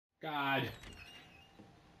God.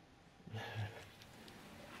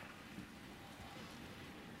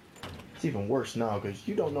 It's even worse now because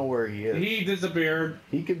you don't know where he is. He disappeared.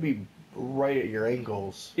 He could be right at your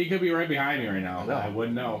ankles. He could be right behind me right now. I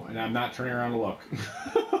wouldn't know, and I'm not turning around to look.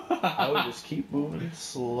 I would just keep moving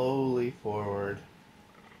slowly forward.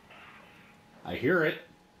 I hear it.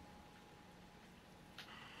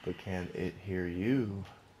 But can it hear you?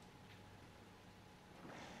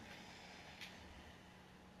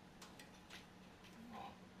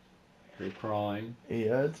 You're crawling.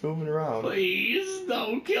 Yeah, it's moving around. Please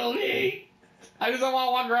don't kill me. I just don't want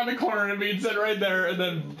to walk around the corner and be sit right there and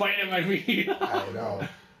then bite at my feet. I know.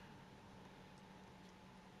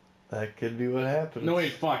 That could be what happens. No,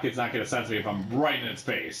 wait, fuck, it's not going to sense me if I'm right in its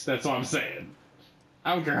face. That's what I'm saying.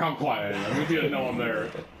 I don't care how quiet I am. It's going to know I'm there.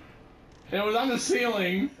 And it was on the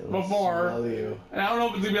ceiling before. You. And I don't know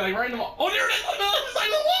if it's going to be like right in the wall. Oh, there it is on the other side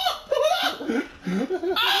of the wall!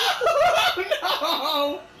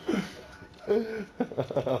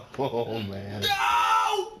 Oh, man.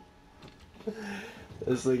 No!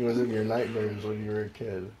 This thing was in your nightmares when you were a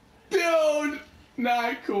kid. Dude!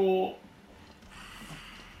 Not cool.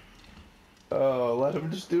 Oh, let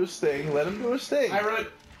him just do a sting. Let him do a sting.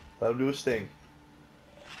 Let him do a sting.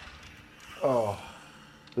 Oh,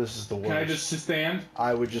 this is the worst. Can I just stand?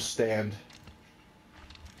 I would just stand.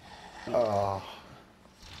 Oh.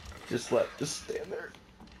 Just stand there.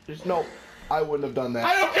 Just no. I wouldn't have done that.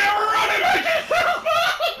 I don't care, we're running! I can't.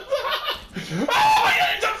 Oh, my God,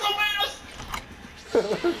 he jumped so fast!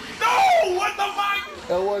 No! What the fuck?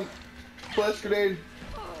 L1, flash grenade.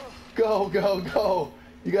 Go, go, go.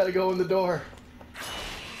 You gotta go in the door.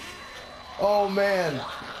 Oh, man.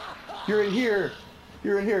 You're in here.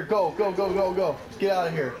 You're in here. Go, go, go, go, go. Get out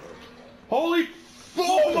of here. Holy...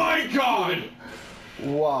 Oh, my God!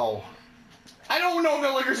 Wow. I don't know if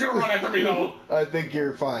that liquor's gonna run after me, though. I think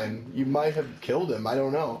you're fine. You might have killed him. I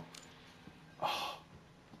don't know.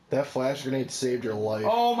 That flash grenade saved your life.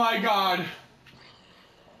 Oh, my God.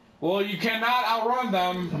 Well, you cannot outrun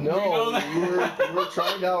them. No, you know that. you were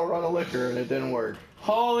trying to outrun a liquor and it didn't work.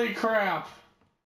 Holy crap.